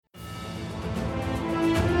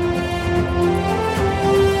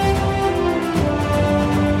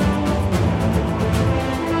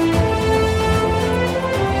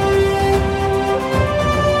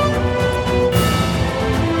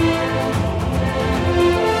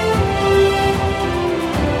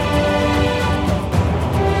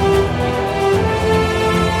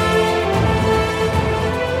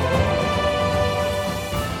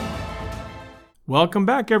Welcome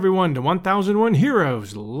back, everyone, to 1001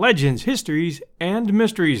 Heroes, Legends, Histories, and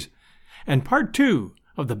Mysteries, and Part 2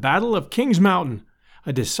 of the Battle of Kings Mountain,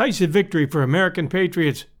 a decisive victory for American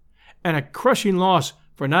patriots, and a crushing loss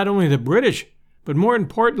for not only the British, but more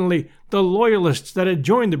importantly, the Loyalists that had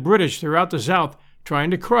joined the British throughout the South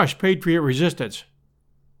trying to crush Patriot resistance.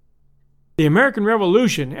 The American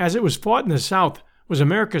Revolution, as it was fought in the South, was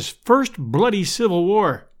America's first bloody civil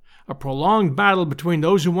war, a prolonged battle between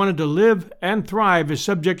those who wanted to live and thrive as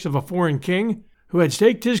subjects of a foreign king who had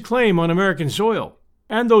staked his claim on American soil,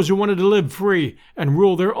 and those who wanted to live free and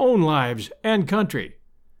rule their own lives and country.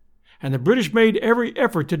 And the British made every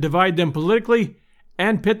effort to divide them politically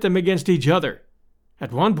and pit them against each other,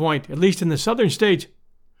 at one point, at least in the southern states,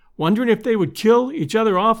 wondering if they would kill each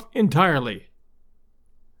other off entirely.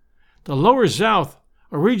 The Lower South,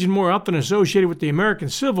 a region more often associated with the American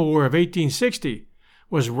Civil War of 1860,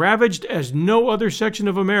 was ravaged as no other section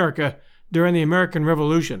of America during the American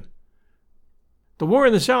Revolution. The war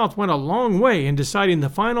in the South went a long way in deciding the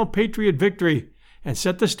final Patriot victory and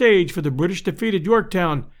set the stage for the British defeat at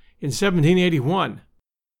Yorktown in 1781.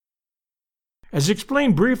 As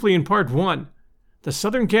explained briefly in Part 1, the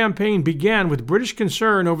Southern campaign began with British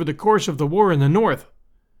concern over the course of the war in the North.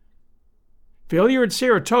 Failure at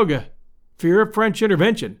Saratoga, fear of French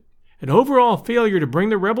intervention, and overall failure to bring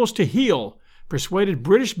the rebels to heel persuaded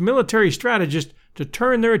British military strategists to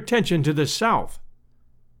turn their attention to the South.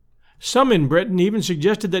 Some in Britain even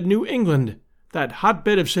suggested that New England, that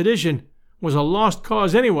hotbed of sedition, was a lost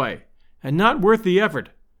cause anyway, and not worth the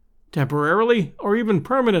effort, temporarily or even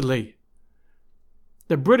permanently.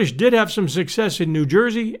 The British did have some success in New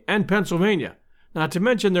Jersey and Pennsylvania, not to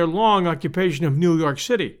mention their long occupation of New York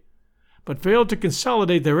City, but failed to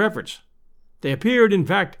consolidate their efforts. They appeared, in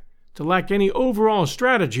fact, to lack any overall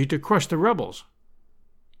strategy to crush the rebels.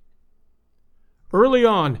 Early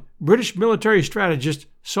on, British military strategists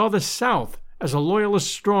saw the South as a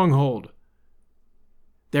Loyalist stronghold.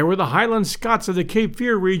 There were the Highland Scots of the Cape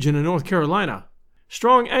Fear region in North Carolina,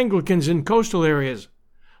 strong Anglicans in coastal areas,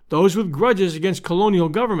 those with grudges against colonial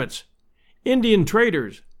governments, Indian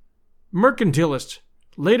traders, mercantilists,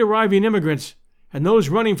 late arriving immigrants, and those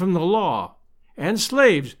running from the law, and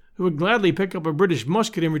slaves who would gladly pick up a British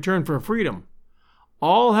musket in return for freedom,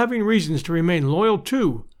 all having reasons to remain loyal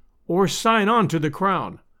to or sign on to the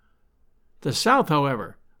crown. The South,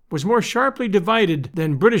 however, was more sharply divided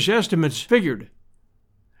than British estimates figured.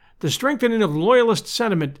 The strengthening of Loyalist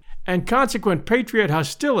sentiment and consequent Patriot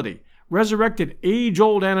hostility resurrected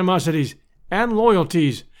age-old animosities and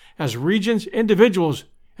loyalties as regions, individuals,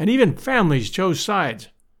 and even families chose sides.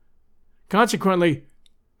 Consequently,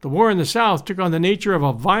 the war in the South took on the nature of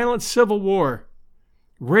a violent civil war.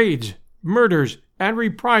 Raids, murders, and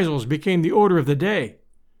reprisals became the order of the day.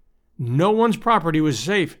 No one's property was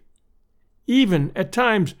safe. Even, at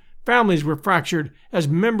times, families were fractured as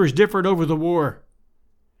members differed over the war.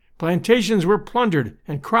 Plantations were plundered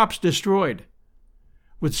and crops destroyed.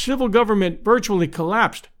 With civil government virtually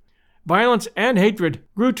collapsed, violence and hatred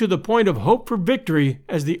grew to the point of hope for victory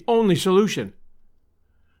as the only solution.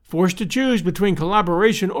 Forced to choose between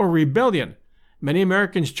collaboration or rebellion, many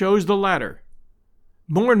Americans chose the latter.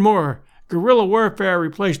 More and more, guerrilla warfare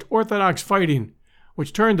replaced orthodox fighting,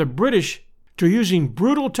 which turned the British to using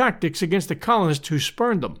brutal tactics against the colonists who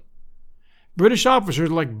spurned them. British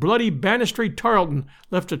officers like bloody Banastreet Tarleton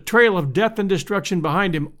left a trail of death and destruction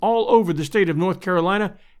behind him all over the state of North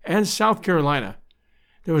Carolina and South Carolina.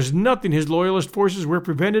 There was nothing his Loyalist forces were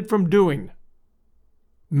prevented from doing.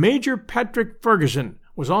 Major Patrick Ferguson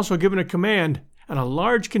was also given a command and a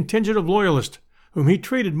large contingent of Loyalists, whom he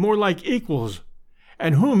treated more like equals,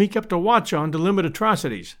 and whom he kept a watch on to limit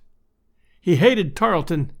atrocities. He hated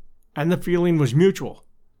Tarleton, and the feeling was mutual.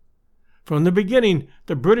 From the beginning,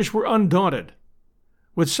 the British were undaunted.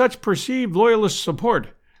 With such perceived Loyalist support,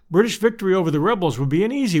 British victory over the rebels would be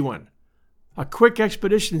an easy one. A quick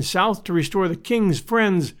expedition south to restore the king's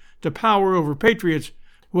friends to power over patriots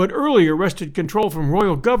who had earlier wrested control from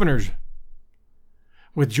royal governors.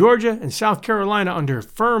 With Georgia and South Carolina under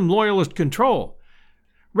firm Loyalist control,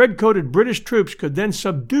 red-coated British troops could then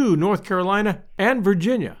subdue North Carolina and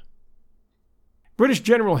Virginia. British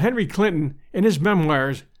General Henry Clinton, in his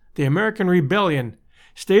memoirs, The American Rebellion,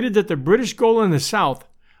 stated that the British goal in the South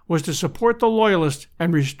was to support the Loyalists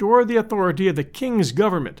and restore the authority of the king's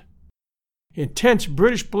government. Intense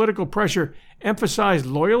British political pressure emphasized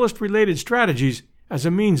Loyalist-related strategies as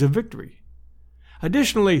a means of victory.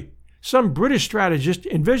 Additionally, some British strategists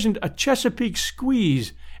envisioned a Chesapeake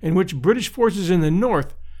squeeze in which British forces in the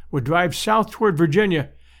north would drive south toward Virginia,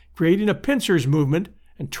 creating a pincers movement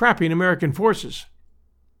and trapping American forces.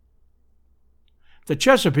 The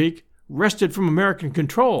Chesapeake, wrested from American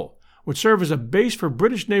control, would serve as a base for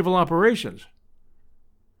British naval operations.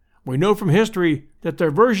 We know from history that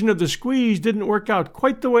their version of the squeeze didn't work out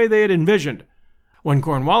quite the way they had envisioned, when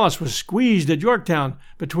Cornwallis was squeezed at Yorktown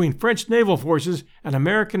between French naval forces and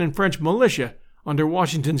American and French militia under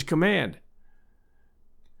Washington's command.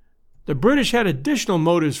 The British had additional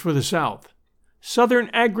motives for the South. Southern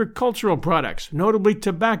agricultural products, notably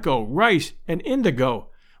tobacco, rice, and indigo,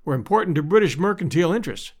 were important to British mercantile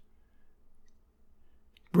interests.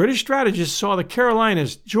 British strategists saw the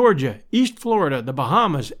Carolinas, Georgia, East Florida, the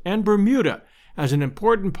Bahamas, and Bermuda as an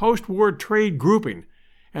important post-war trade grouping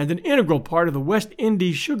and an integral part of the West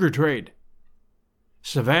Indies sugar trade.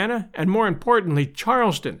 Savannah, and more importantly,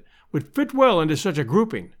 Charleston, would fit well into such a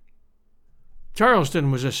grouping.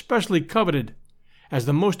 Charleston was especially coveted as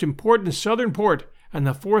the most important southern port and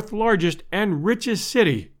the fourth largest and richest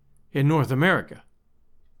city in North America.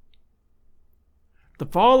 The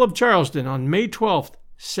fall of Charleston on May 12,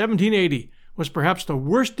 1780, was perhaps the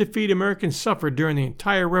worst defeat Americans suffered during the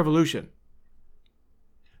entire Revolution.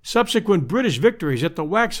 Subsequent British victories at the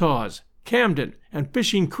Waxhaws, Camden, and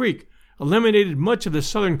Fishing Creek eliminated much of the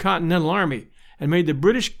Southern Continental Army and made the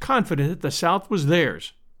British confident that the South was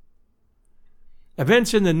theirs.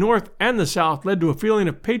 Events in the North and the South led to a feeling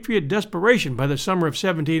of patriot desperation by the summer of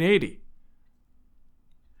 1780.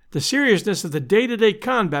 The seriousness of the day-to-day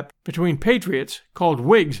combat between patriots, called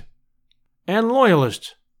Whigs, and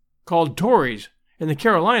Loyalists, called Tories, in the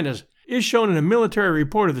Carolinas is shown in a military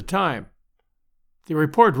report of the time. The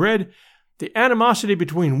report read, "The animosity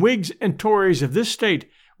between Whigs and Tories of this state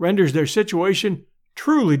renders their situation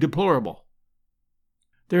truly deplorable.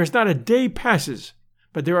 There is not a day passes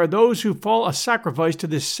but there are those who fall a sacrifice to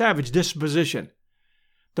this savage disposition.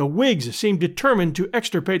 The Whigs seem determined to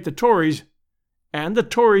extirpate the Tories, and the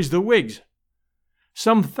Tories the Whigs.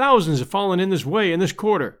 Some thousands have fallen in this way in this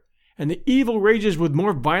quarter, and the evil rages with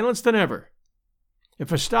more violence than ever.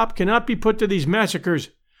 If a stop cannot be put to these massacres,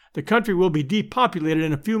 the country will be depopulated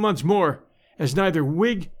in a few months more, as neither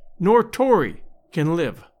Whig nor Tory can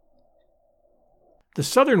live." The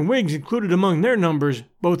Southern Whigs included among their numbers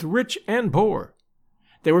both rich and poor.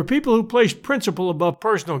 They were people who placed principle above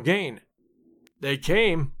personal gain. They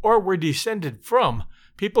came, or were descended from,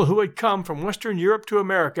 people who had come from Western Europe to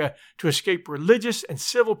America to escape religious and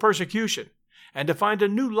civil persecution, and to find a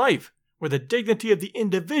new life where the dignity of the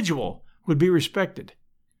individual would be respected.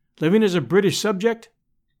 Living as a British subject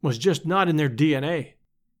was just not in their DNA.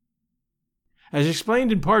 As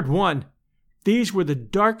explained in Part 1, these were the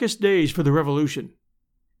darkest days for the Revolution.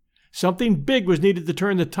 Something big was needed to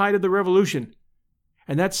turn the tide of the Revolution,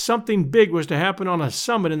 and that something big was to happen on a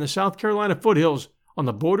summit in the South Carolina foothills on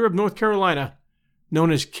the border of North Carolina,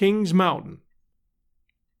 known as Kings Mountain.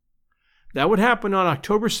 That would happen on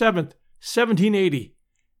October 7th, 1780,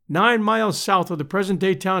 9 miles south of the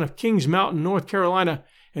present-day town of Kings Mountain, North Carolina,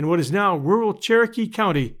 in what is now rural Cherokee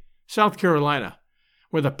County, South Carolina,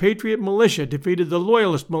 where the Patriot Militia defeated the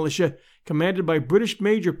Loyalist Militia commanded by British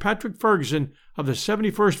Major Patrick Ferguson of the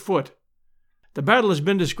 71st Foot. The battle has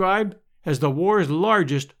been described as the war's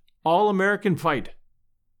largest all-American fight.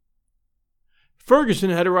 Ferguson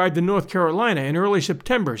had arrived in North Carolina in early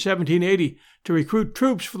September 1780 to recruit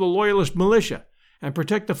troops for the Loyalist militia and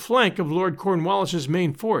protect the flank of Lord Cornwallis's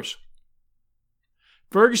main force.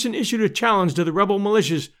 Ferguson issued a challenge to the rebel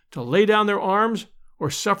militias to lay down their arms or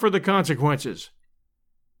suffer the consequences.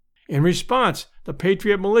 In response, the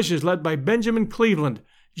Patriot militias led by Benjamin Cleveland,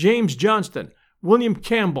 James Johnston, William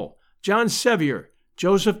Campbell, John Sevier,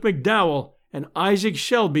 Joseph McDowell, and Isaac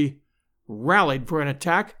Shelby rallied for an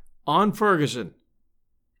attack on Ferguson.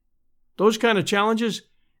 Those kind of challenges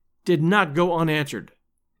did not go unanswered.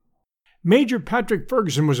 Major Patrick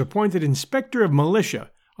Ferguson was appointed Inspector of Militia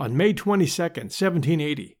on May 22,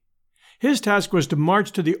 1780. His task was to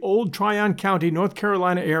march to the old Tryon County, North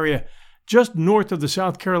Carolina area just north of the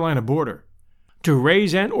South Carolina border, to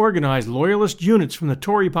raise and organize Loyalist units from the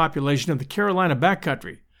Tory population of the Carolina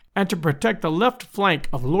backcountry, and to protect the left flank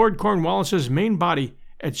of Lord Cornwallis's main body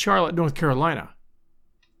at Charlotte, North Carolina.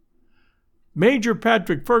 Major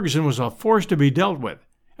Patrick Ferguson was a force to be dealt with,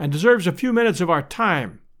 and deserves a few minutes of our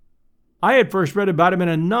time. I had first read about him in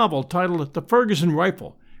a novel titled The Ferguson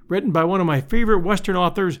Rifle, written by one of my favorite Western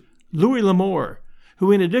authors, Louis L'Amour,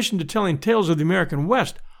 who, in addition to telling tales of the American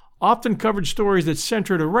West, often covered stories that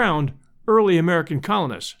centered around early American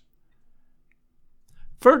colonists.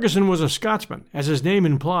 Ferguson was a Scotsman, as his name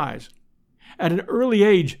implies. At an early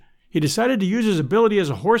age, he decided to use his ability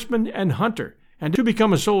as a horseman and hunter and to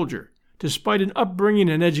become a soldier, despite an upbringing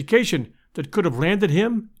and education that could have landed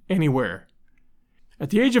him anywhere. At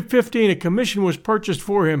the age of 15, a commission was purchased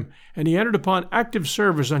for him, and he entered upon active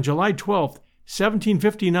service on July 12,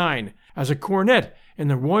 1759, as a cornet in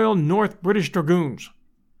the Royal North British Dragoons.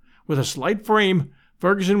 With a slight frame,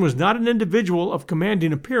 Ferguson was not an individual of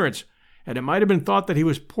commanding appearance, and it might have been thought that he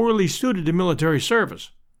was poorly suited to military service.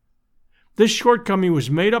 This shortcoming was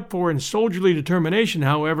made up for in soldierly determination,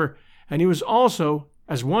 however, and he was also,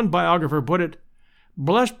 as one biographer put it,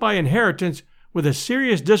 blessed by inheritance with a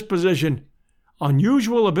serious disposition,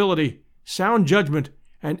 unusual ability, sound judgment,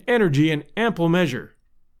 and energy in ample measure.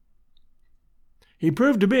 He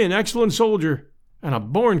proved to be an excellent soldier and a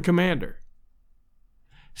born commander.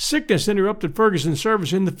 Sickness interrupted Ferguson's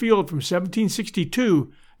service in the field from 1762 to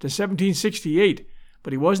 1768,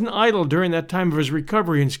 but he wasn't idle during that time of his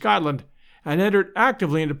recovery in Scotland, and entered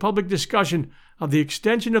actively into public discussion of the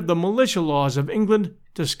extension of the militia laws of England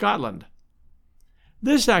to Scotland.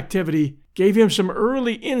 This activity gave him some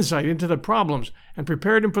early insight into the problems and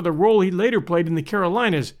prepared him for the role he later played in the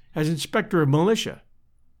Carolinas as inspector of militia.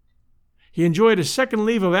 He enjoyed a second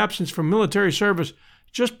leave of absence from military service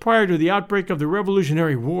just prior to the outbreak of the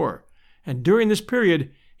Revolutionary War, and during this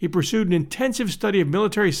period he pursued an intensive study of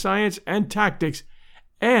military science and tactics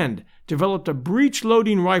and developed a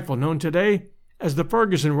breech-loading rifle known today as the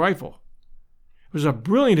Ferguson rifle. It was a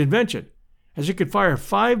brilliant invention, as it could fire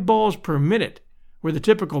 5 balls per minute, where the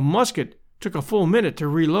typical musket took a full minute to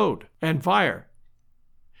reload and fire.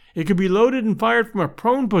 It could be loaded and fired from a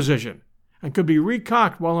prone position, and could be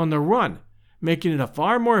recocked while on the run, making it a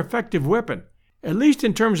far more effective weapon, at least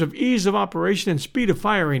in terms of ease of operation and speed of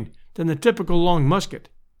firing, than the typical long musket.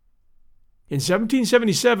 In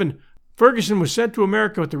 1777, Ferguson was sent to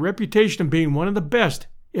America with the reputation of being one of the best,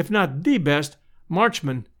 if not the best,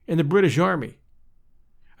 marksmen in the British Army.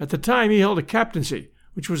 At the time, he held a captaincy,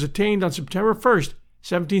 which was attained on September 1,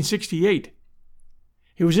 1768.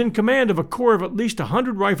 He was in command of a corps of at least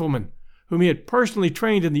 100 riflemen, whom he had personally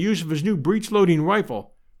trained in the use of his new breech-loading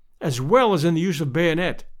rifle, as well as in the use of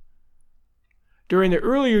bayonet. During the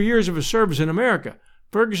earlier years of his service in America,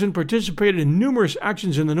 Ferguson participated in numerous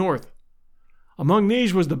actions in the North. Among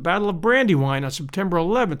these was the Battle of Brandywine on September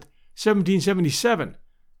 11, 1777,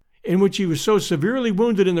 in which he was so severely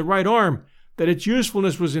wounded in the right arm that its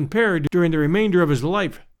usefulness was impaired during the remainder of his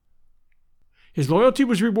life. His loyalty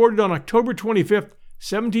was rewarded on October 25,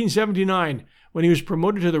 1779, when he was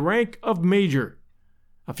promoted to the rank of Major.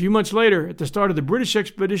 A few months later, at the start of the British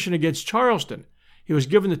expedition against Charleston, he was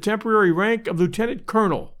given the temporary rank of Lieutenant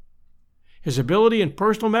Colonel. His ability and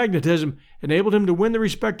personal magnetism enabled him to win the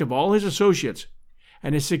respect of all his associates,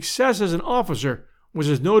 and his success as an officer was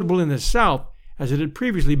as notable in the South as it had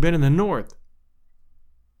previously been in the North.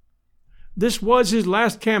 This was his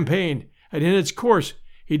last campaign, and in its course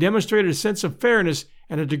he demonstrated a sense of fairness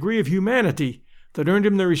and a degree of humanity that earned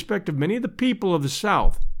him the respect of many of the people of the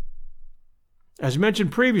South. As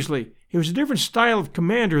mentioned previously, he was a different style of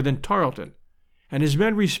commander than Tarleton, and his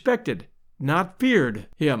men respected, not feared,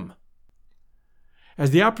 him.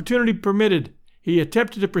 As the opportunity permitted, he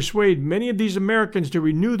attempted to persuade many of these Americans to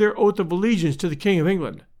renew their oath of allegiance to the King of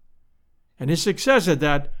England, and his success at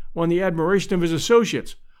that won the admiration of his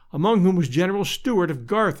associates, among whom was General Stuart of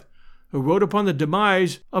Garth, who wrote upon the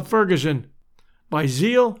demise of Ferguson, "By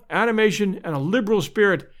zeal, animation, and a liberal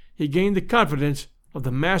spirit, he gained the confidence of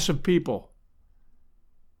the mass of people."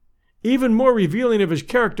 Even more revealing of his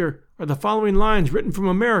character are the following lines written from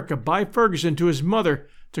America by Ferguson to his mother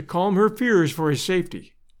to calm her fears for his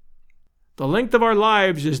safety. "The length of our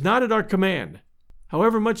lives is not at our command,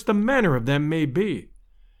 however much the manner of them may be.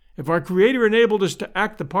 If our Creator enabled us to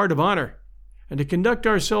act the part of honor, and to conduct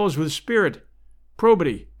ourselves with spirit,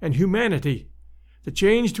 probity, and humanity, the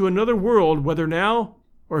change to another world, whether now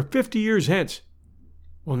or 50 years hence,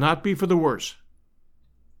 will not be for the worse."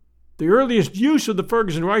 The earliest use of the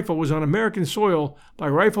Ferguson rifle was on American soil by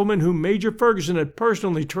riflemen whom Major Ferguson had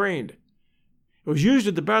personally trained. It was used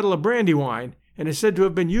at the Battle of Brandywine, and is said to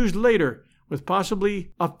have been used later, with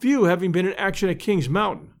possibly a few having been in action at Kings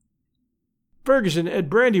Mountain. Ferguson at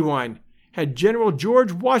Brandywine had General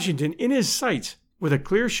George Washington in his sights with a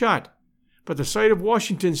clear shot, but the sight of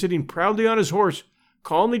Washington sitting proudly on his horse,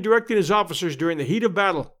 calmly directing his officers during the heat of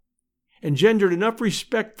battle, engendered enough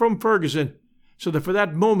respect from Ferguson so that for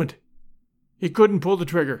that moment he couldn't pull the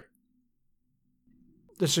trigger.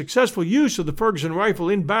 The successful use of the Ferguson rifle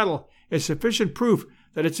in battle is sufficient proof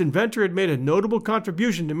that its inventor had made a notable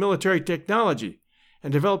contribution to military technology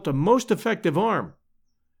and developed a most effective arm.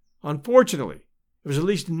 Unfortunately, it was at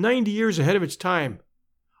least 90 years ahead of its time.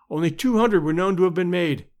 Only 200 were known to have been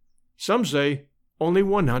made. Some say only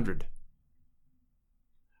 100.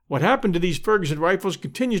 What happened to these Ferguson rifles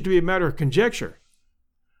continues to be a matter of conjecture.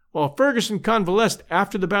 While Ferguson convalesced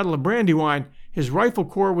after the Battle of Brandywine, his rifle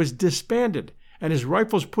corps was disbanded and his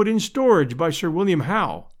rifles put in storage by Sir William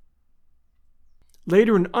Howe.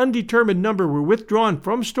 Later, an undetermined number were withdrawn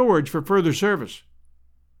from storage for further service.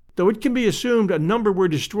 Though it can be assumed a number were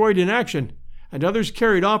destroyed in action and others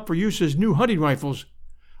carried off for use as new hunting rifles,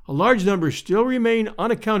 a large number still remain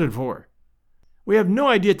unaccounted for. We have no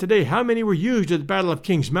idea today how many were used at the Battle of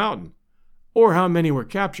Kings Mountain, or how many were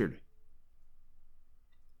captured.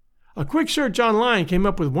 A quick search online came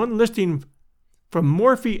up with one listing from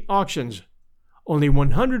Morphy Auctions. Only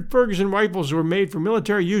 100 Ferguson rifles were made for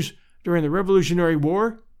military use during the Revolutionary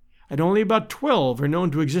War, and only about 12 are known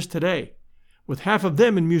to exist today, with half of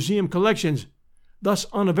them in museum collections, thus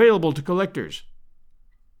unavailable to collectors.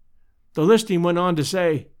 The listing went on to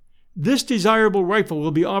say, "This desirable rifle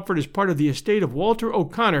will be offered as part of the estate of Walter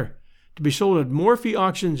O'Connor to be sold at Morphy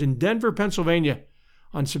Auctions in Denver, Pennsylvania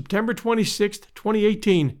on September 26,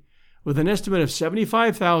 2018, with an estimate of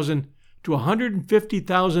 $75,000 to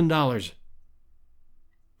 $150,000.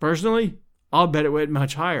 Personally, I'll bet it went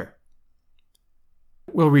much higher.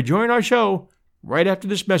 We'll rejoin our show right after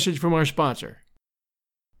this message from our sponsor.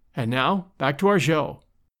 And now, back to our show.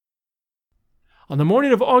 On the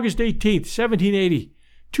morning of August 18, 1780,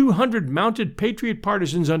 200 mounted Patriot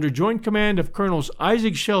partisans under joint command of Colonels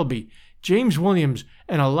Isaac Shelby, James Williams,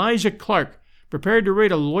 and Elijah Clark prepared to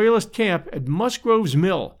raid a Loyalist camp at Musgrove's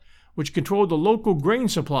Mill, which controlled the local grain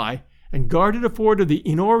supply and guarded a ford of the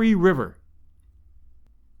Inori River.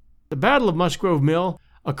 The Battle of Musgrove Mill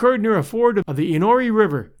occurred near a ford of the Inori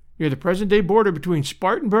River, near the present-day border between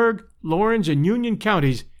Spartanburg, Laurens, and Union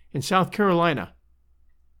counties in South Carolina.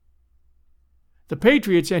 The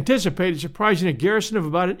Patriots anticipated surprising a garrison of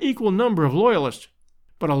about an equal number of Loyalists,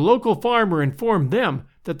 but a local farmer informed them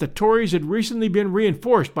that the Tories had recently been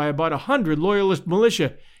reinforced by about 100 Loyalist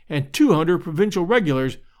militia and 200 provincial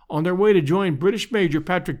regulars on their way to join British Major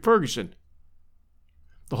Patrick Ferguson.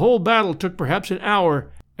 The whole battle took perhaps an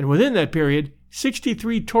hour, and within that period,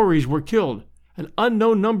 63 Tories were killed, an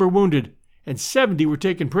unknown number wounded, and 70 were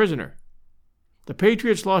taken prisoner. The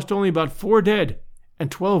Patriots lost only about 4 dead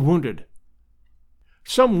and 12 wounded.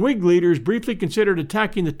 Some Whig leaders briefly considered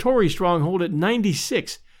attacking the Tory stronghold at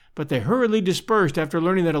 96, but they hurriedly dispersed after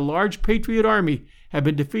learning that a large Patriot army had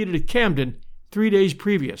been defeated at Camden 3 days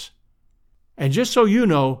previous. And just so you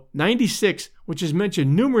know, 96, which is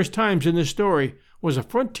mentioned numerous times in this story, was a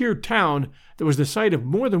frontier town that was the site of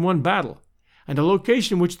more than one battle, and a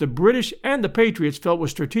location which the British and the Patriots felt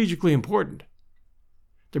was strategically important.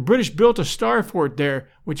 The British built a star fort there,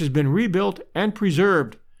 which has been rebuilt and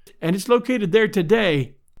preserved, and it's located there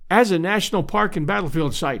today as a national park and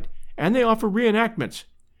battlefield site, and they offer reenactments.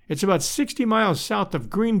 It's about 60 miles south of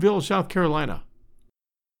Greenville, South Carolina.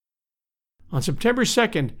 On September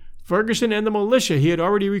 2nd, Ferguson and the militia he had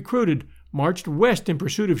already recruited marched west in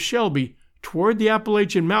pursuit of Shelby toward the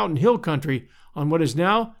Appalachian Mountain Hill country on what is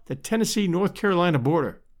now the Tennessee-North Carolina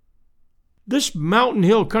border. This mountain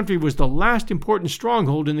hill country was the last important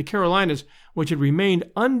stronghold in the Carolinas which had remained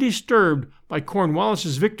undisturbed by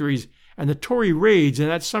Cornwallis's victories and the Tory raids in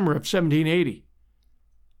that summer of 1780.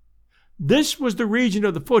 This was the region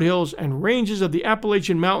of the foothills and ranges of the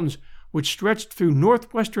Appalachian Mountains which stretched through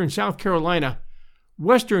northwestern South Carolina,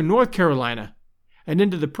 western North Carolina, and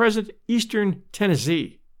into the present eastern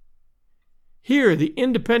Tennessee. Here the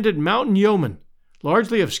independent mountain yeomen,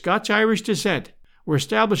 largely of Scotch-Irish descent, were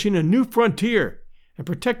establishing a new frontier and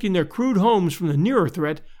protecting their crude homes from the nearer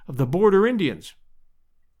threat of the border Indians.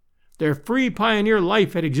 Their free pioneer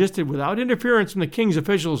life had existed without interference from the king's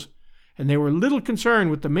officials, and they were little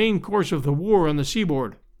concerned with the main course of the war on the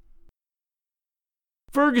seaboard.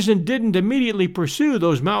 Ferguson didn't immediately pursue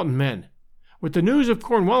those mountain men. With the news of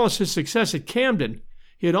Cornwallis's success at Camden,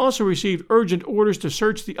 he had also received urgent orders to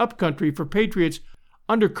search the upcountry for Patriots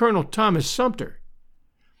under Colonel Thomas Sumter.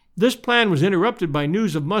 This plan was interrupted by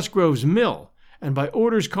news of Musgrove's Mill and by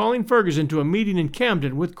orders calling Ferguson to a meeting in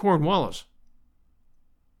Camden with Cornwallis.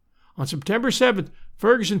 On September 7th,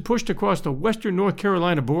 Ferguson pushed across the western North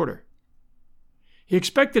Carolina border. He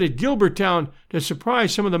expected at Gilbertown to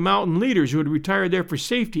surprise some of the mountain leaders who had retired there for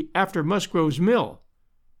safety after Musgrove's Mill.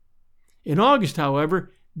 In August,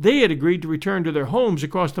 however, they had agreed to return to their homes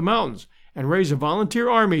across the mountains and raise a volunteer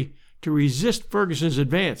army to resist Ferguson's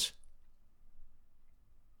advance.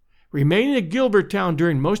 Remaining at Gilbertown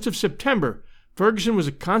during most of September, Ferguson was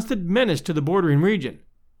a constant menace to the bordering region.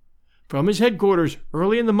 From his headquarters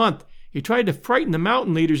early in the month, he tried to frighten the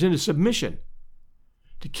mountain leaders into submission.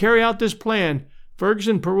 To carry out this plan,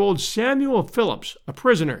 Ferguson paroled Samuel Phillips, a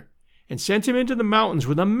prisoner, and sent him into the mountains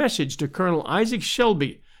with a message to Colonel Isaac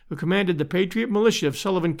Shelby, who commanded the Patriot militia of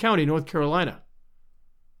Sullivan County, North Carolina.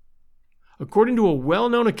 According to a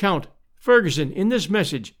well-known account, Ferguson, in this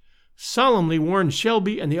message, solemnly warned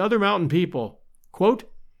Shelby and the other mountain people, quote,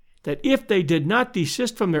 that if they did not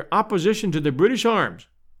desist from their opposition to the British arms,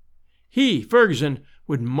 he, Ferguson,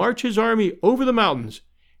 would march his army over the mountains,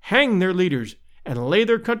 hang their leaders, and lay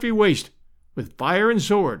their country waste with fire and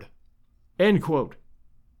sword. End quote.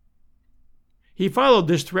 He followed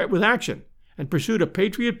this threat with action and pursued a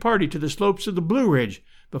Patriot party to the slopes of the Blue Ridge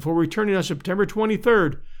before returning on September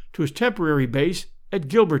 23rd to his temporary base at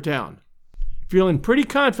Gilbertown, feeling pretty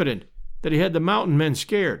confident that he had the mountain men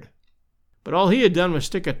scared. But all he had done was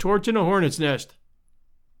stick a torch in a hornet's nest.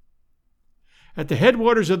 At the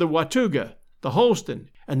headwaters of the Watauga, the Holston,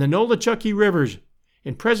 and the Nolichucky rivers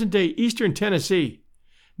in present-day eastern Tennessee,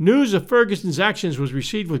 news of Ferguson's actions was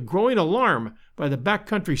received with growing alarm by the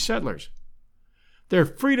backcountry settlers. Their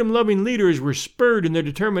freedom-loving leaders were spurred in their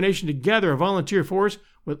determination to gather a volunteer force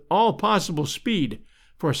with all possible speed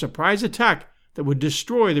for a surprise attack that would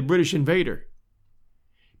destroy the British invader.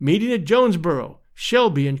 Meeting at Jonesboro,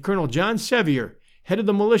 Shelby and Colonel John Sevier, head of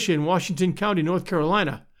the militia in Washington County, North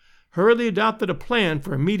Carolina, hurriedly adopted a plan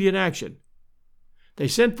for immediate action. They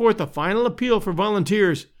sent forth a final appeal for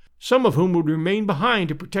volunteers, some of whom would remain behind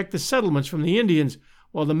to protect the settlements from the Indians,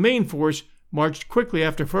 while the main force marched quickly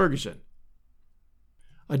after Ferguson.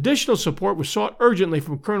 Additional support was sought urgently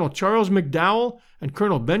from Colonel Charles McDowell and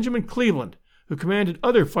Colonel Benjamin Cleveland, who commanded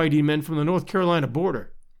other fighting men from the North Carolina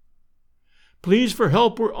border. Pleas for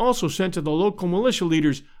help were also sent to the local militia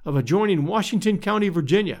leaders of adjoining Washington County,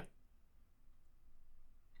 Virginia.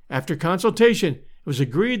 After consultation, it was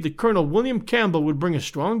agreed that Colonel William Campbell would bring a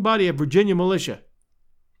strong body of Virginia militia.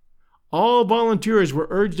 All volunteers were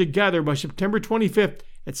urged to gather by September 25th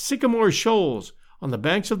at Sycamore Shoals on the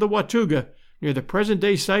banks of the Watauga near the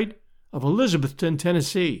present-day site of Elizabethton,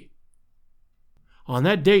 Tennessee. On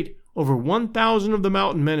that date, over 1,000 of the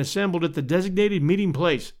mountain men assembled at the designated meeting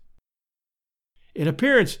place. In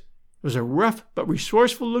appearance, it was a rough but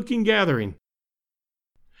resourceful-looking gathering.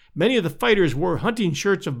 Many of the fighters wore hunting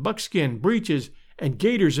shirts of buckskin, breeches, and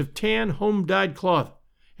gaiters of tan home-dyed cloth,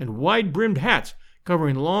 and wide-brimmed hats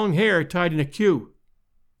covering long hair tied in a queue.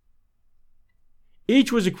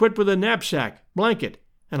 Each was equipped with a knapsack, blanket,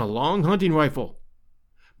 and a long hunting rifle.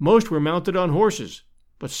 Most were mounted on horses,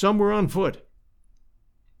 but some were on foot.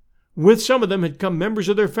 With some of them had come members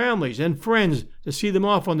of their families and friends to see them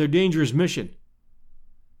off on their dangerous mission.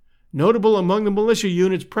 Notable among the militia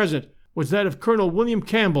units present was that of Colonel William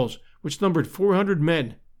Campbell's, which numbered 400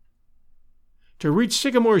 men. To reach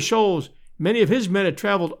Sycamore Shoals, many of his men had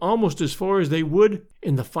traveled almost as far as they would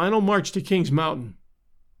in the final march to Kings Mountain.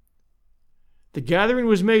 The gathering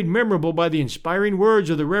was made memorable by the inspiring words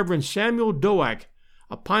of the Reverend Samuel Doak,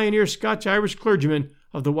 a pioneer Scotch-Irish clergyman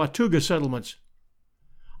of the Watauga settlements.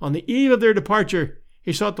 On the eve of their departure,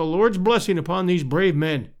 he sought the Lord's blessing upon these brave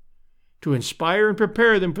men. To inspire and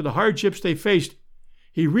prepare them for the hardships they faced,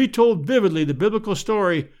 he retold vividly the biblical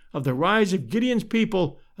story of the rise of Gideon's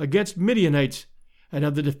people against Midianites and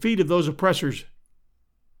of the defeat of those oppressors.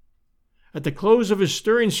 At the close of his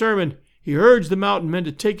stirring sermon, he urged the mountain men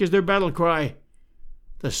to take as their battle cry,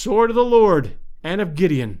 "The sword of the Lord and of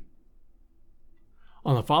Gideon."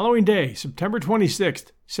 On the following day, September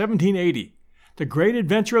 26, 1780, the great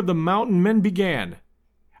adventure of the mountain men began,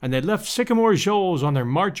 and they left Sycamore Shoals on their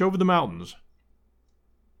march over the mountains.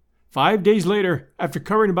 5 days later, after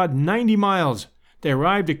covering about 90 miles, they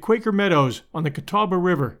arrived at Quaker Meadows on the Catawba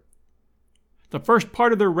River. The first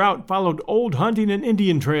part of their route followed old hunting and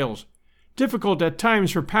Indian trails, difficult at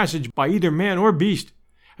times for passage by either man or beast,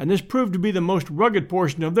 and this proved to be the most rugged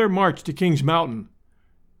portion of their march to Kings Mountain.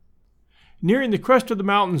 Nearing the crest of the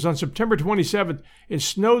mountains on September 27th, in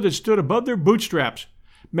snow that stood above their bootstraps,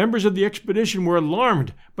 members of the expedition were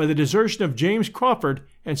alarmed by the desertion of James Crawford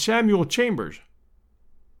and Samuel Chambers.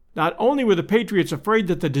 Not only were the Patriots afraid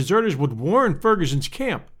that the deserters would warn Ferguson's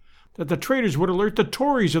camp, that the traitors would alert the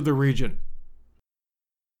Tories of the region.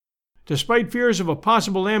 Despite fears of a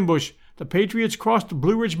possible ambush, the Patriots crossed the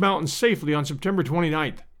Blue Ridge Mountains safely on September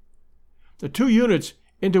 29th. The two units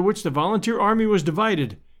into which the volunteer army was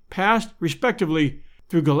divided passed, respectively,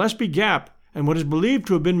 through Gillespie Gap and what is believed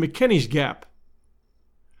to have been McKinney's Gap.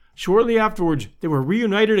 Shortly afterwards, they were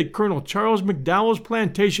reunited at Colonel Charles McDowell's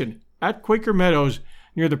plantation at Quaker Meadows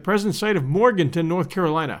near the present site of Morganton, North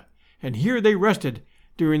Carolina, and here they rested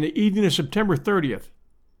during the evening of September 30th.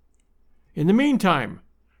 In the meantime,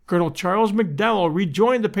 Colonel Charles McDowell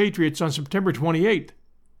rejoined the Patriots on September 28th.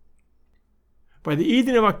 By the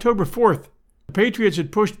evening of October 4th, the Patriots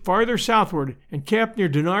had pushed farther southward and camped near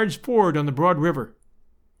Denard's Ford on the Broad River.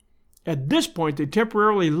 At this point, they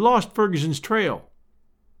temporarily lost Ferguson's trail.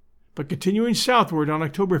 But continuing southward on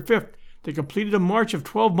October 5th, they completed a march of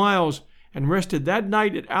 12 miles and rested that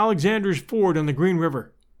night at Alexander's Ford on the Green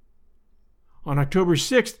River. On October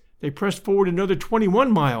 6th, they pressed forward another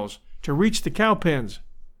 21 miles to reach the Cowpens.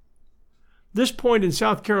 This point in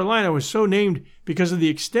South Carolina was so named because of the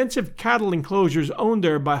extensive cattle enclosures owned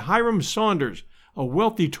there by Hiram Saunders, a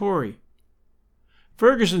wealthy Tory.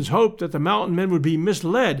 Ferguson's hope that the mountain men would be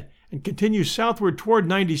misled and continue southward toward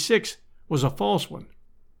 96 was a false one.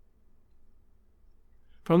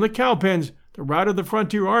 From the Cowpens, the route of the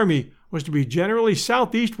frontier army was to be generally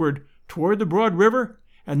southeastward toward the Broad River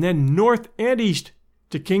and then north and east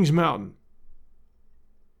to Kings Mountain.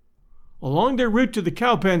 Along their route to the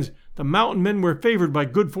Cowpens, the mountain men were favored by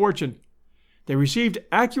good fortune. They received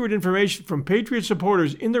accurate information from Patriot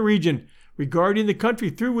supporters in the region regarding the country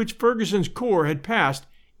through which Ferguson's corps had passed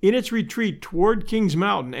in its retreat toward Kings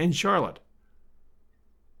Mountain and Charlotte.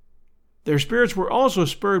 Their spirits were also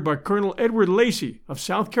spurred by Colonel Edward Lacey of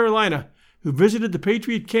South Carolina, who visited the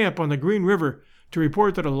Patriot camp on the Green River to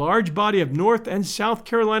report that a large body of North and South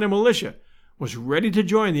Carolina militia was ready to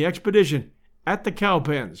join the expedition at the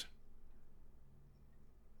Cowpens.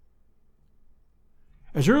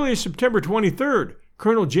 As early as September 23rd,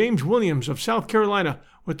 Colonel James Williams of South Carolina,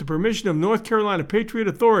 with the permission of North Carolina Patriot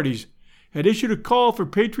authorities, had issued a call for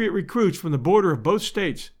Patriot recruits from the border of both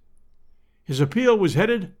states. His appeal was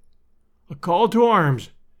headed, "A Call to Arms,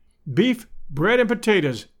 Beef, Bread, and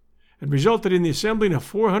Potatoes," and resulted in the assembling of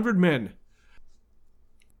 400 men.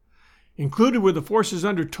 Included were the forces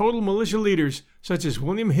under total militia leaders such as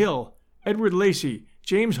William Hill, Edward Lacey,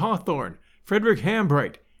 James Hawthorne, Frederick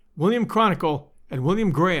Hambright, William Chronicle, and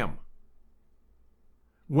William Graham.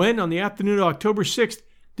 When, on the afternoon of October 6th,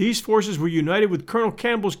 these forces were united with Colonel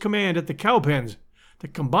Campbell's command at the Cowpens, the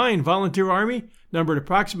combined volunteer army numbered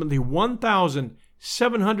approximately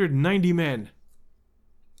 1,790 men.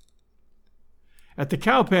 At the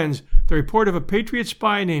Cowpens, the report of a Patriot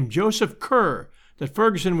spy named Joseph Kerr that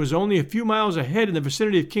Ferguson was only a few miles ahead in the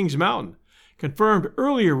vicinity of Kings Mountain confirmed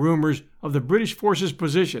earlier rumors of the British forces'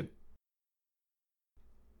 position.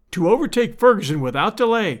 To overtake Ferguson without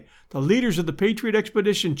delay, the leaders of the Patriot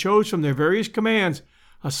expedition chose from their various commands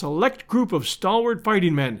a select group of stalwart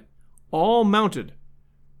fighting men, all mounted,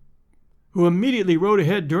 who immediately rode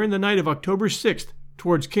ahead during the night of October 6th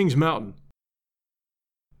towards Kings Mountain.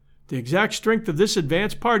 The exact strength of this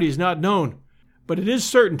advance party is not known, but it is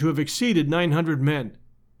certain to have exceeded 900 men.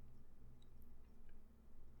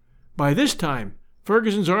 By this time,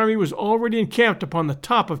 Ferguson's army was already encamped upon the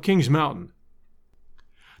top of Kings Mountain.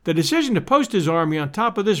 The decision to post his army on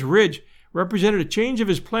top of this ridge represented a change of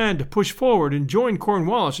his plan to push forward and join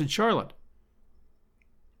Cornwallis at Charlotte.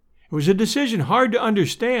 It was a decision hard to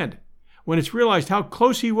understand when it's realized how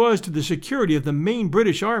close he was to the security of the main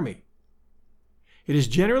British army. It is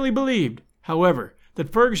generally believed, however,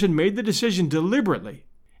 that Ferguson made the decision deliberately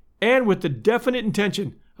and with the definite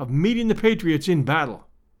intention of meeting the Patriots in battle.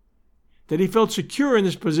 That he felt secure in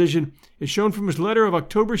this position is shown from his letter of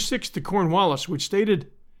October 6th to Cornwallis, which stated,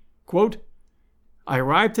 quote, "I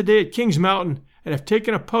arrived today at Kings Mountain and have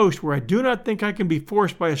taken a post where I do not think I can be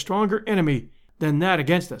forced by a stronger enemy than that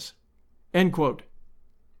against us." End quote.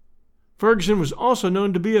 Ferguson was also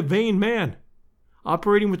known to be a vain man.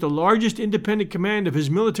 Operating with the largest independent command of his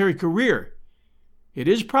military career, it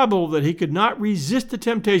is probable that he could not resist the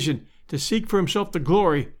temptation to seek for himself the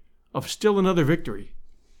glory of still another victory.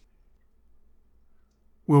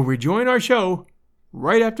 We'll rejoin our show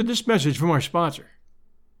right after this message from our sponsor.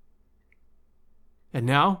 And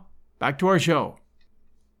now, back to our show.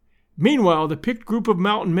 Meanwhile, the picked group of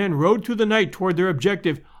mountain men rode through the night toward their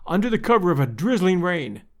objective under the cover of a drizzling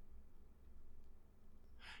rain.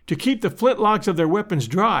 To keep the flintlocks of their weapons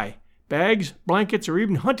dry, bags, blankets, or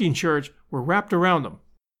even hunting shirts were wrapped around them.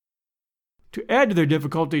 To add to their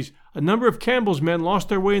difficulties, a number of Campbell's men lost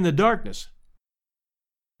their way in the darkness.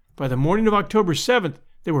 By the morning of October 7th,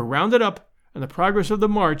 they were rounded up, and the progress of the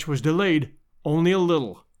march was delayed only a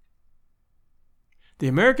little. The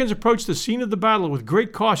Americans approached the scene of the battle with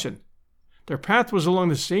great caution. Their path was along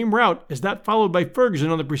the same route as that followed by Ferguson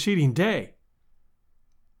on the preceding day.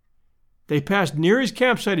 They passed near his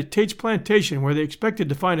campsite at Tate's Plantation, where they expected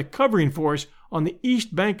to find a covering force on the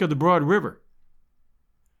east bank of the Broad River.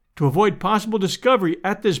 To avoid possible discovery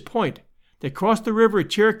at this point, they crossed the river at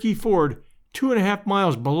Cherokee Ford, 2.5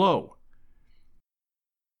 miles below.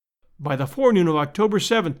 By the forenoon of October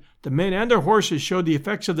 7th, the men and their horses showed the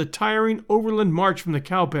effects of the tiring overland march from the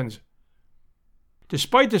Cowpens.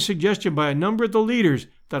 Despite the suggestion by a number of the leaders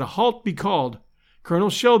that a halt be called, Colonel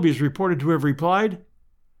Shelby is reported to have replied,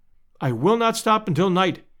 "I will not stop until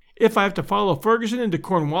night, if I have to follow Ferguson into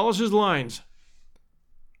Cornwallis's lines."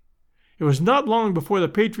 It was not long before the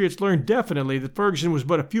Patriots learned definitely that Ferguson was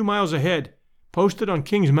but a few miles ahead, posted on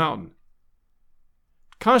Kings Mountain.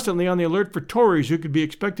 Constantly on the alert for Tories who could be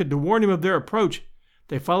expected to warn him of their approach,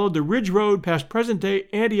 they followed the Ridge Road past present-day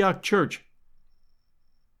Antioch Church.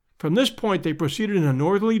 From this point, they proceeded in a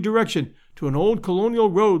northerly direction to an old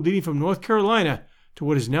colonial road leading from North Carolina to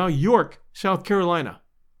what is now York, South Carolina.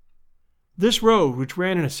 This road, which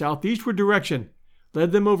ran in a southeastward direction,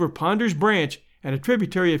 led them over Ponder's Branch and a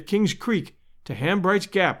tributary of Kings Creek to Hambright's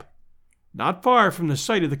Gap, not far from the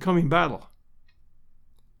site of the coming battle.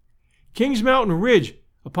 Kings Mountain Ridge,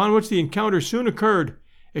 upon which the encounter soon occurred,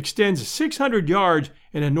 extends 600 yards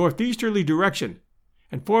in a northeasterly direction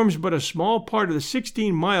and forms but a small part of the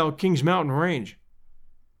 16-mile Kings Mountain Range.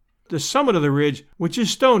 The summit of the ridge, which is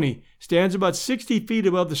stony, stands about 60 feet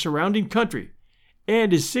above the surrounding country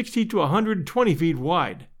and is 60 to 120 feet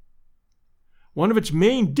wide. One of its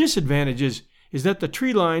main disadvantages is that the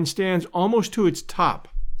tree line stands almost to its top.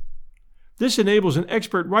 This enables an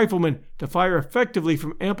expert rifleman to fire effectively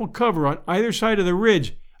from ample cover on either side of the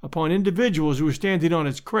ridge upon individuals who are standing on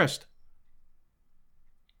its crest.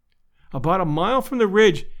 About a mile from the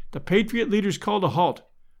ridge, the Patriot leaders called a halt.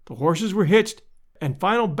 The horses were hitched, and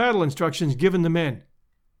final battle instructions given the men.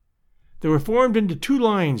 They were formed into 2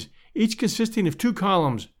 lines, each consisting of 2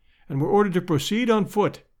 columns, and were ordered to proceed on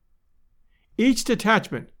foot. Each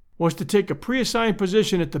detachment was to take a pre-assigned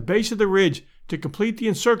position at the base of the ridge to complete the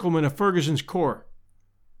encirclement of Ferguson's corps.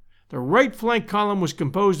 The right flank column was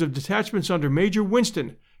composed of detachments under Major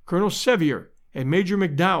Winston, Colonel Sevier, and Major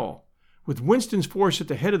McDowell, with Winston's force at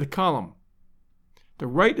the head of the column. The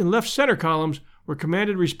right and left center columns were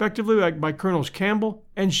commanded respectively by Colonels Campbell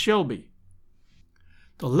and Shelby.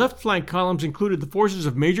 The left flank columns included the forces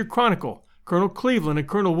of Major Chronicle, Colonel Cleveland, and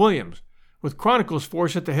Colonel Williams, with Chronicle's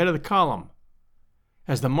force at the head of the column.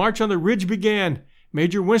 As the march on the ridge began,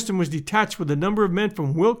 Major Winston was detached with a number of men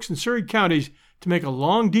from Wilkes and Surry counties to make a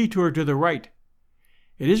long detour to the right.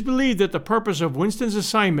 It is believed that the purpose of Winston's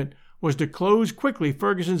assignment was to close quickly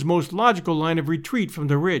Ferguson's most logical line of retreat from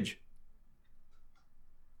the ridge.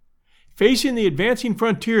 Facing the advancing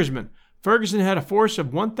frontiersmen, Ferguson had a force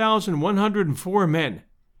of 1,104 men.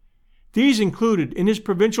 These included, in his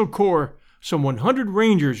provincial corps, some 100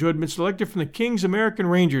 Rangers who had been selected from the King's American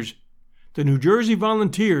Rangers, the New Jersey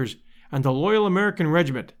Volunteers, and the Loyal American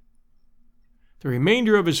Regiment. The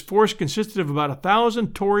remainder of his force consisted of about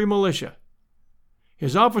 1,000 Tory militia.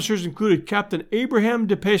 His officers included Captain Abraham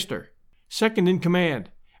de Peyster, second in command,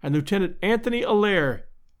 and Lieutenant Anthony Allaire,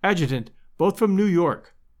 adjutant, both from New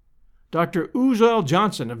York. Dr. Uzell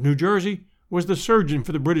Johnson of New Jersey was the surgeon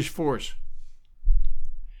for the British force.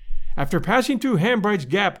 After passing through Hambright's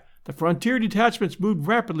Gap, the frontier detachments moved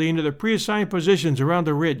rapidly into their pre-assigned positions around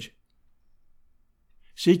the ridge.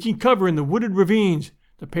 Seeking cover in the wooded ravines,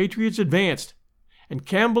 the Patriots advanced, and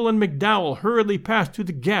Campbell and McDowell hurriedly passed through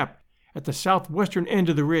the gap at the southwestern end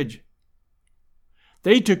of the ridge.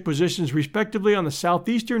 They took positions respectively on the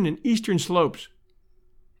southeastern and eastern slopes.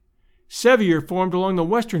 Sevier formed along the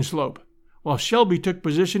western slope, while Shelby took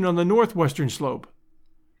position on the northwestern slope.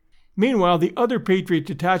 Meanwhile, the other Patriot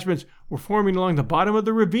detachments were forming along the bottom of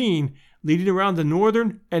the ravine, leading around the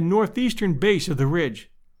northern and northeastern base of the ridge.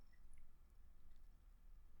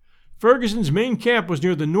 Ferguson's main camp was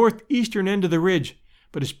near the northeastern end of the ridge,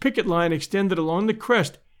 but his picket line extended along the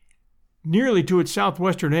crest nearly to its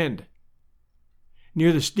southwestern end.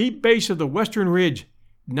 Near the steep base of the western ridge,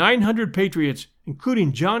 900 Patriots,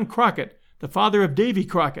 including John Crockett, the father of Davy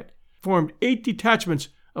Crockett, formed 8 detachments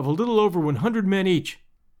of a little over 100 men each.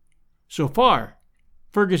 So far,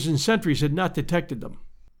 Ferguson's sentries had not detected them.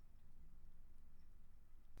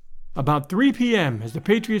 About 3 p.m., as the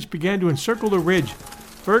Patriots began to encircle the ridge,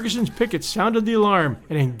 Ferguson's pickets sounded the alarm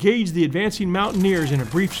and engaged the advancing mountaineers in a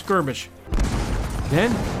brief skirmish.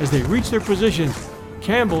 Then, as they reached their positions,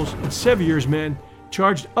 Campbell's and Sevier's men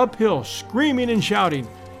charged uphill, screaming and shouting,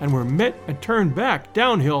 and were met and turned back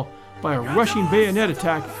downhill by a rushing bayonet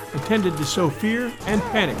attack intended to sow fear and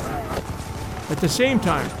panic. At the same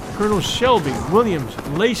time, Colonels Shelby, Williams,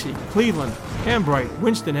 Lacey, Cleveland, Hambright,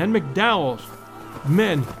 Winston, and McDowell's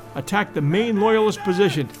men attacked the main Loyalist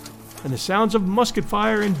position, and the sounds of musket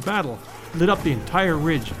fire and battle lit up the entire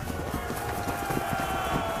ridge.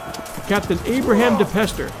 Captain Abraham de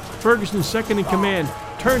Peyster, Ferguson's second in command,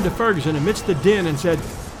 turned to Ferguson amidst the din and said,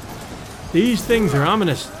 "These things are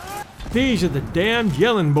ominous. These are the damned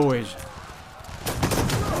Yellin boys."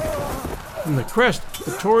 From the crest,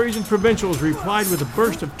 the Tories and Provincials replied with a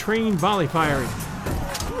burst of trained volley firing.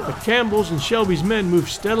 The Campbell's and Shelby's men moved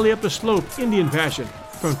steadily up the slope, Indian fashion,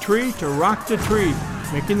 from tree to rock to tree,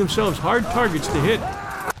 making themselves hard targets to hit.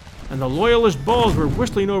 and the Loyalist balls were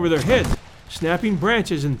whistling over their heads, snapping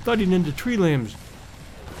branches and thudding into tree limbs.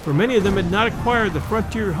 For many of them had not acquired the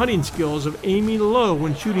frontier hunting skills of aiming low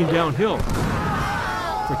when shooting downhill.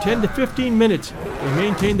 For 10 to 15 minutes, they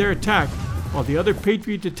maintained their attack, while the other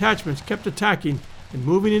Patriot detachments kept attacking and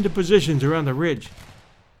moving into positions around the ridge.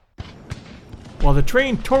 While the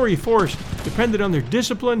trained Tory force depended on their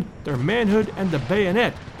discipline, their manhood, and the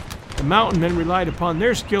bayonet, the mountain men relied upon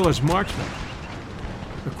their skill as marksmen.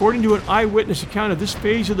 According to an eyewitness account of this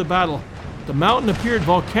phase of the battle, the mountain appeared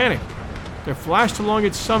volcanic. There flashed along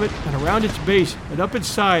its summit and around its base and up its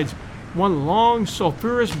sides one long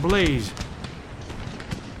sulphurous blaze.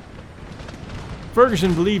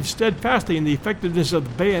 Ferguson believed steadfastly in the effectiveness of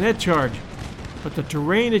the bayonet charge, but the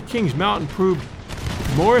terrain at Kings Mountain proved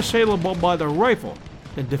more assailable by the rifle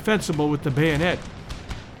than defensible with the bayonet.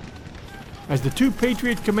 As the two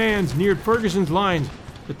Patriot commands neared Ferguson's lines,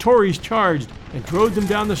 the Tories charged and drove them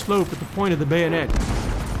down the slope at the point of the bayonet.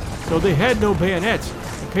 Though they had no bayonets,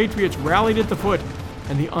 the Patriots rallied at the foot,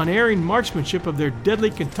 and the unerring marksmanship of their deadly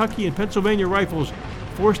Kentucky and Pennsylvania rifles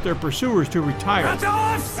forced their pursuers to retire.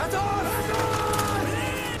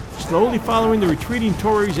 Slowly following the retreating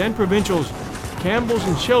Tories and provincials, Campbell's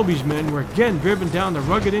and Shelby's men were again driven down the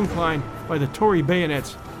rugged incline by the Tory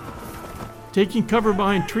bayonets. Taking cover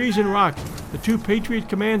behind trees and rocks, the two Patriot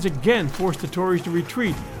commands again forced the Tories to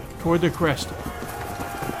retreat toward the crest.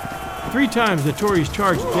 3 times the Tories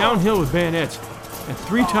charged downhill with bayonets, and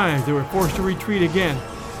 3 times they were forced to retreat again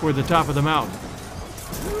toward the top of the mountain.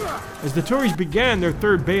 As the Tories began their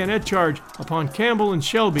third bayonet charge upon Campbell and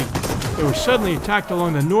Shelby, they were suddenly attacked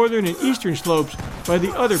along the northern and eastern slopes by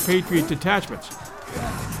the other Patriot detachments.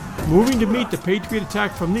 Moving to meet the Patriot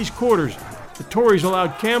attack from these quarters, the Tories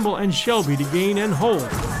allowed Campbell and Shelby to gain and hold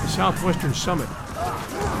the southwestern summit.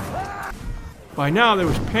 By now there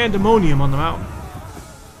was pandemonium on the mountain.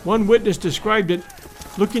 One witness described it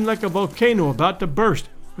looking like a volcano about to burst,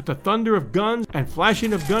 with the thunder of guns and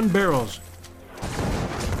flashing of gun barrels.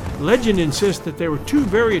 Legend insists that there were 2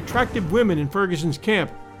 very attractive women in Ferguson's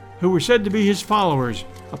camp who were said to be his followers,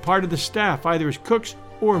 a part of the staff either as cooks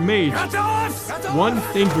or maids. One,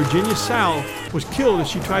 named Virginia Sal, was killed as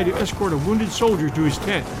she tried to escort a wounded soldier to his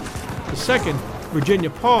tent. The second,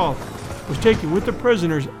 Virginia Paul, was taken with the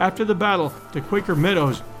prisoners after the battle to Quaker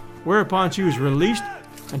Meadows, whereupon she was released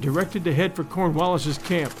and directed to head for Cornwallis's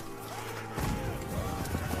camp.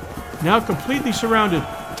 Now completely surrounded,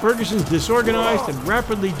 Ferguson's disorganized and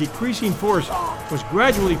rapidly decreasing force was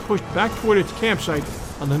gradually pushed back toward its campsite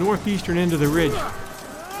on the northeastern end of the ridge.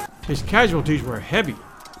 His casualties were heavy.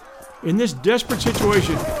 In this desperate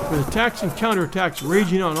situation, with attacks and counterattacks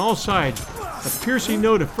raging on all sides, a piercing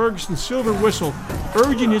note of Ferguson's silver whistle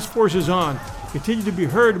urging his forces on continued to be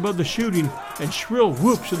heard above the shooting and shrill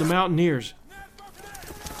whoops of the mountaineers.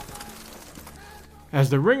 As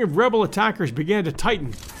the ring of rebel attackers began to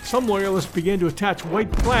tighten, some loyalists began to attach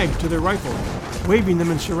white flags to their rifles, waving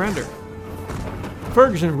them in surrender.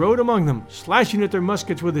 Ferguson rode among them, slashing at their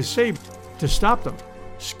muskets with his sabre to stop them,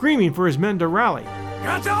 screaming for his men to rally.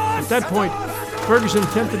 At that point, Ferguson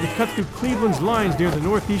attempted to cut through Cleveland's lines near the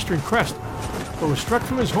northeastern crest, but was struck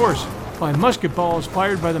from his horse by musket balls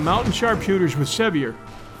fired by the mountain sharpshooters with Sevier.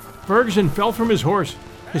 Ferguson fell from his horse,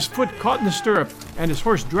 his foot caught in the stirrup, and his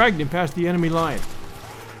horse dragged him past the enemy line.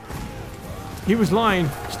 He was lying,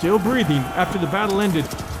 still breathing, after the battle ended,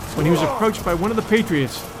 when he was approached by one of the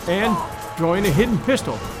Patriots, and, drawing a hidden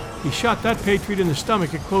pistol, he shot that Patriot in the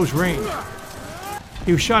stomach at close range.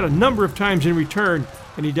 He was shot a number of times in return,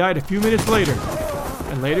 and he died a few minutes later,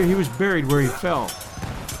 and later he was buried where he fell.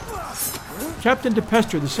 Captain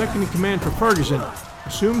DePester, the second in command for Ferguson,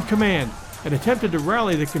 assumed command and attempted to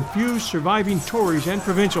rally the confused surviving Tories and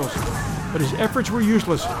provincials, but his efforts were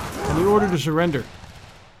useless, and he ordered to surrender.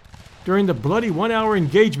 During the bloody 1-hour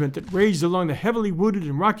engagement that raged along the heavily wooded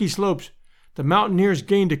and rocky slopes, the mountaineers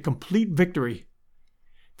gained a complete victory.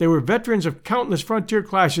 They were veterans of countless frontier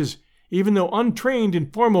clashes, even though untrained in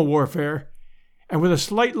formal warfare, and with a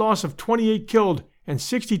slight loss of 28 killed and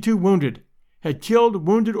 62 wounded, had killed,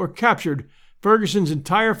 wounded, or captured Ferguson's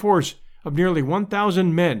entire force of nearly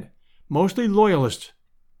 1,000 men, mostly Loyalists.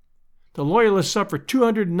 The Loyalists suffered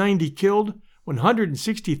 290 killed,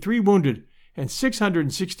 163 wounded, and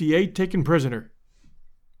 668 taken prisoner.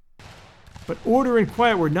 But order and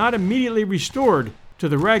quiet were not immediately restored to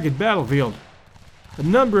the ragged battlefield. A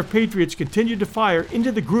number of Patriots continued to fire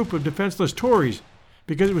into the group of defenseless Tories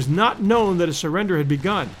because it was not known that a surrender had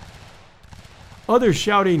begun. Others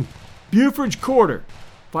shouting, "Buford's quarter,"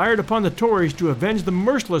 fired upon the Tories to avenge the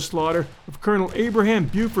merciless slaughter of Colonel Abraham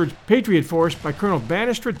Buford's Patriot force by Colonel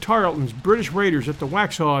Banastre Tarleton's British raiders at the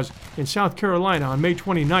Waxhaws in South Carolina on May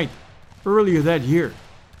 29th, earlier that year.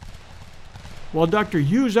 While Dr.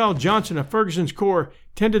 Hughes L. Johnson of Ferguson's Corps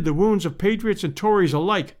tended the wounds of Patriots and Tories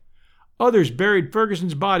alike, others buried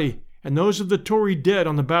Ferguson's body and those of the Tory dead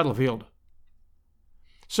on the battlefield.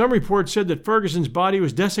 Some reports said that Ferguson's body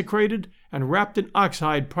was desecrated and wrapped in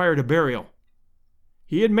oxhide prior to burial.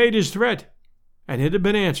 He had made his threat, and it had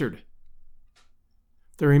been answered.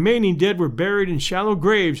 The remaining dead were buried in shallow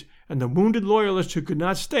graves, and the wounded Loyalists who could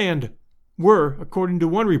not stand were, according to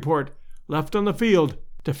one report, left on the field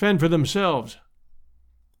to fend for themselves.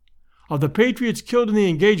 Of the Patriots killed in the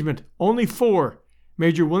engagement, only 4,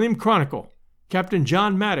 Major William Chronicle, Captain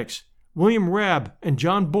John Maddox, William Rabb, and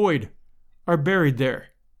John Boyd, are buried there.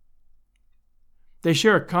 They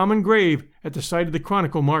share a common grave at the site of the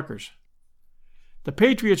Chronicle markers. The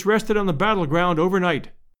Patriots rested on the battleground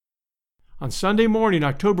overnight. On Sunday morning,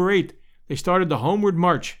 October 8th, they started the homeward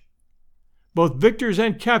march. Both victors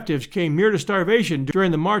and captives came near to starvation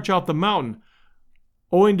during the march off the mountain,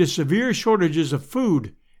 owing to severe shortages of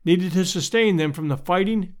food needed to sustain them from the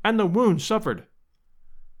fighting and the wounds suffered.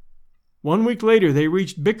 1 week later, they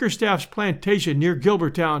reached Bickerstaff's plantation near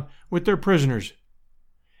Gilbertown with their prisoners.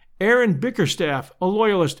 Aaron Bickerstaff, a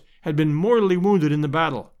Loyalist, had been mortally wounded in the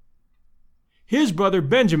battle. His brother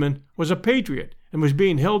Benjamin was a Patriot and was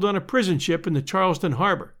being held on a prison ship in the Charleston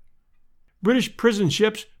harbor. British prison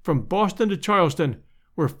ships from Boston to Charleston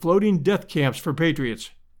were floating death camps for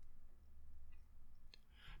Patriots.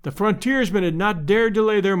 The frontiersmen had not dared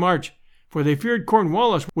delay their march, for they feared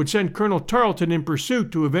Cornwallis would send Colonel Tarleton in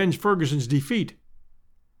pursuit to avenge Ferguson's defeat.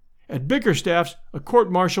 At Bickerstaff's, a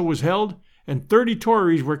court-martial was held, and 30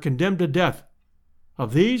 Tories were condemned to death.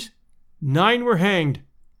 Of these, 9 were hanged,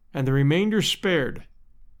 and the remainder spared.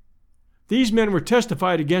 These men were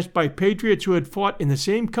testified against by Patriots who had fought in the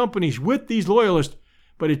same companies with these Loyalists,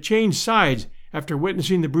 but had changed sides after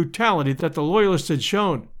witnessing the brutality that the Loyalists had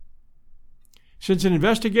shown. Since an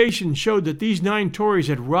investigation showed that these 9 Tories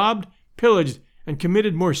had robbed, pillaged, and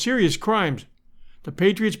committed more serious crimes, the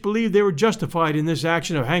Patriots believed they were justified in this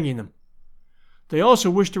action of hanging them. They also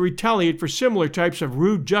wished to retaliate for similar types of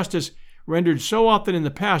rude justice rendered so often in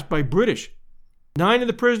the past by British. 9 of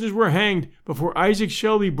the prisoners were hanged before Isaac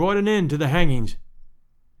Shelby brought an end to the hangings.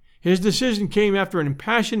 His decision came after an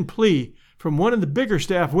impassioned plea from one of the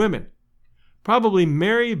Bickerstaff women, probably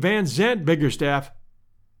Mary Van Zandt Bickerstaff,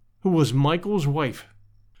 who was Michael's wife,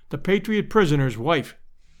 the Patriot prisoner's wife.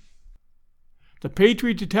 The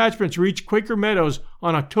Patriot detachments reached Quaker Meadows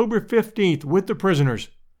on October 15th with the prisoners.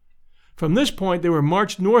 From this point, they were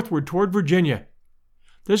marched northward toward Virginia.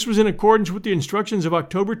 This was in accordance with the instructions of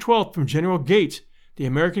October 12th from General Gates, the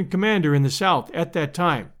American commander in the South at that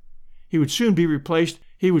time. He would soon be replaced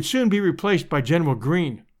by General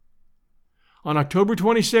Greene. On October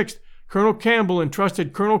 26th, Colonel Campbell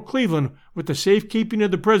entrusted Colonel Cleveland with the safekeeping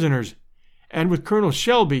of the prisoners, and with Colonel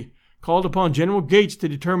Shelby called upon General Gates to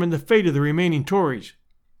determine the fate of the remaining Tories.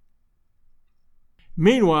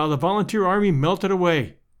 Meanwhile, the volunteer army melted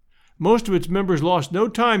away. Most of its members lost no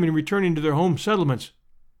time in returning to their home settlements.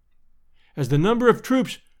 As the number of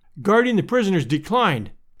troops guarding the prisoners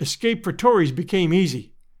declined, escape for Tories became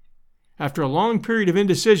easy. After a long period of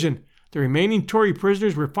indecision, the remaining Tory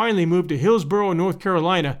prisoners were finally moved to Hillsborough, North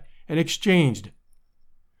Carolina, and exchanged.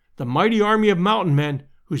 The mighty army of mountain men,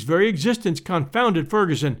 whose very existence confounded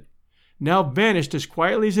Ferguson, now vanished as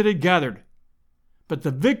quietly as it had gathered. But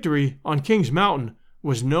the victory on King's Mountain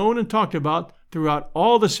was known and talked about throughout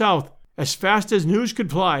all the South as fast as news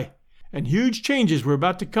could fly, and huge changes were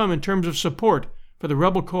about to come in terms of support for the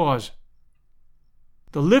rebel cause.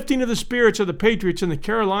 The lifting of the spirits of the Patriots in the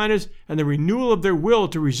Carolinas and the renewal of their will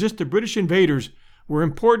to resist the British invaders were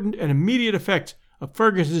important and immediate effects of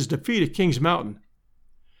Ferguson's defeat at King's Mountain.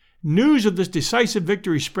 News of this decisive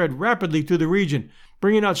victory spread rapidly through the region,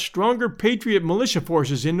 bringing out stronger Patriot militia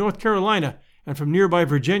forces in North Carolina and from nearby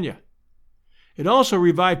Virginia. It also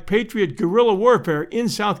revived Patriot guerrilla warfare in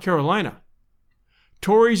South Carolina.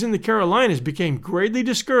 Tories in the Carolinas became greatly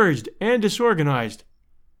discouraged and disorganized.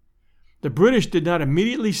 The British did not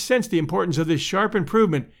immediately sense the importance of this sharp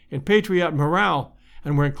improvement in Patriot morale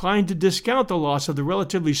and were inclined to discount the loss of the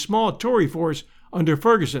relatively small Tory force under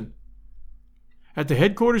Ferguson. At the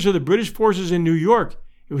headquarters of the British forces in New York,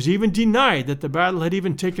 it was even denied that the battle had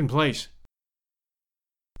even taken place.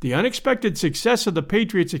 The unexpected success of the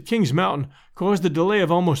Patriots at King's Mountain caused a delay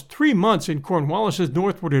of almost 3 months in Cornwallis's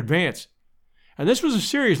northward advance, and this was a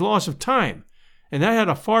serious loss of time, and that had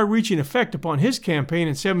a far-reaching effect upon his campaign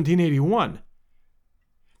in 1781.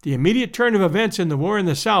 The immediate turn of events in the war in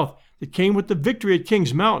the South that came with the victory at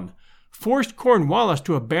Kings Mountain forced Cornwallis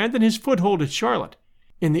to abandon his foothold at Charlotte,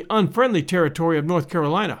 in the unfriendly territory of North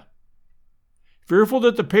Carolina. Fearful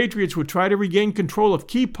that the Patriots would try to regain control of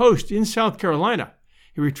key posts in South Carolina,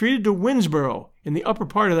 he retreated to Winnsboro in the upper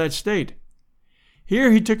part of that state.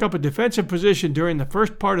 Here he took up a defensive position during the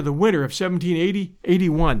first part of the winter of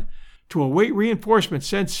 1780-81 to await reinforcements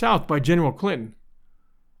sent south by General Clinton.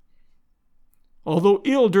 Although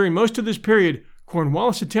ill during most of this period,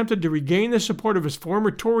 Cornwallis attempted to regain the support of his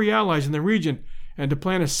former Tory allies in the region and to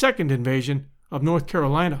plan a second invasion of North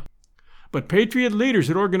Carolina. But Patriot leaders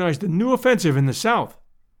had organized a new offensive in the South.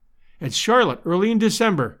 At Charlotte, early in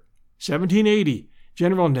December 1780,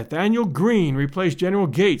 General Nathanael Greene replaced General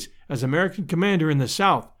Gates as American commander in the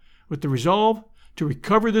South with the resolve to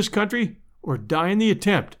recover this country or die in the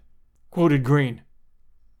attempt, quoted Greene.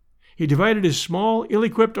 He divided his small,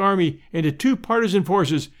 ill-equipped army into two partisan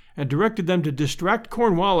forces and directed them to distract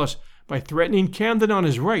Cornwallis by threatening Camden on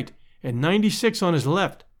his right and 96 on his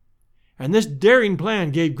left. And this daring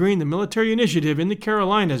plan gave Greene the military initiative in the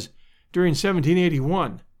Carolinas during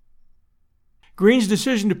 1781. Greene's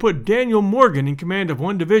decision to put Daniel Morgan in command of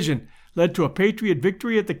one division led to a Patriot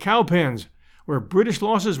victory at the Cowpens, where British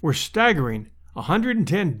losses were staggering: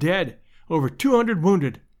 110 dead, over 200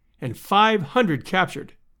 wounded, and 500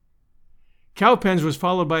 captured. Cowpens was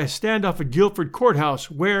followed by a standoff at Guilford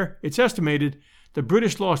Courthouse, where, it's estimated, the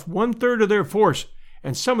British lost 1/3 of their force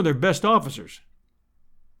and some of their best officers.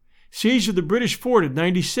 Siege of the British fort at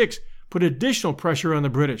 96 put additional pressure on the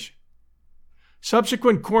British.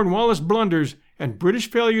 Subsequent Cornwallis blunders and British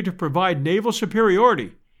failure to provide naval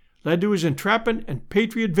superiority led to his entrapment and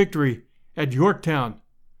Patriot victory at Yorktown.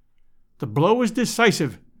 The blow was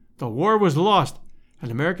decisive, the war was lost, and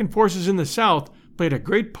American forces in the South played a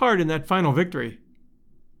great part in that final victory.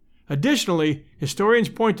 Additionally, historians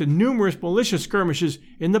point to numerous militia skirmishes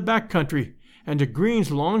in the backcountry and to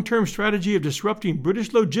Greene's long-term strategy of disrupting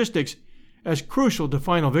British logistics as crucial to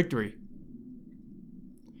final victory.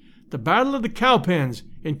 The Battle of the Cowpens,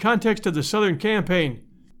 in context of the Southern Campaign,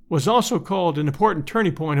 was also called an important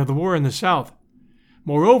turning point of the war in the South.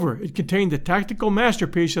 Moreover, it contained the tactical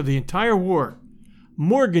masterpiece of the entire war,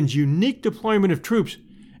 Morgan's unique deployment of troops,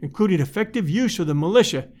 including effective use of the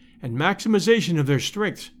militia and maximization of their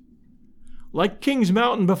strengths. Like Kings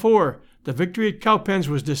Mountain before, the victory at Cowpens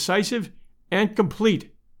was decisive and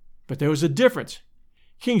complete. But there was a difference.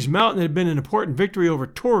 Kings Mountain had been an important victory over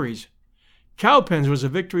Tories. Cowpens was a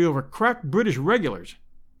victory over crack British regulars.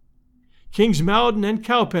 Kings Mountain and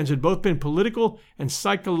Cowpens had both been political and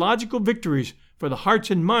psychological victories for the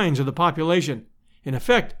hearts and minds of the population, in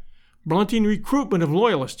effect, blunting recruitment of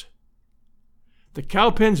loyalists. The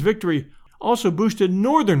Cowpens victory also boosted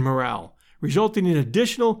Northern morale, resulting in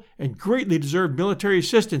additional and greatly deserved military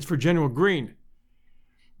assistance for General Greene.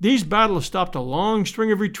 These battles stopped a long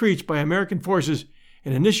string of retreats by American forces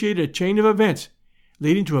and initiated a chain of events,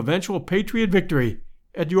 leading to eventual Patriot victory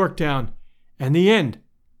at Yorktown and the end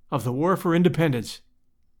of the War for Independence.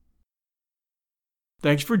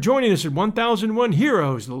 Thanks for joining us at 1001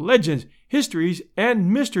 Heroes, Legends, Histories,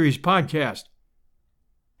 and Mysteries podcast.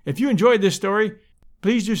 If you enjoyed this story,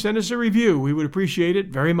 please do send us a review. We would appreciate it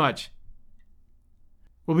very much.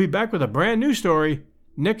 We'll be back with a brand new story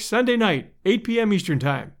next Sunday night, 8 p.m. Eastern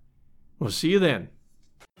Time. We'll see you then.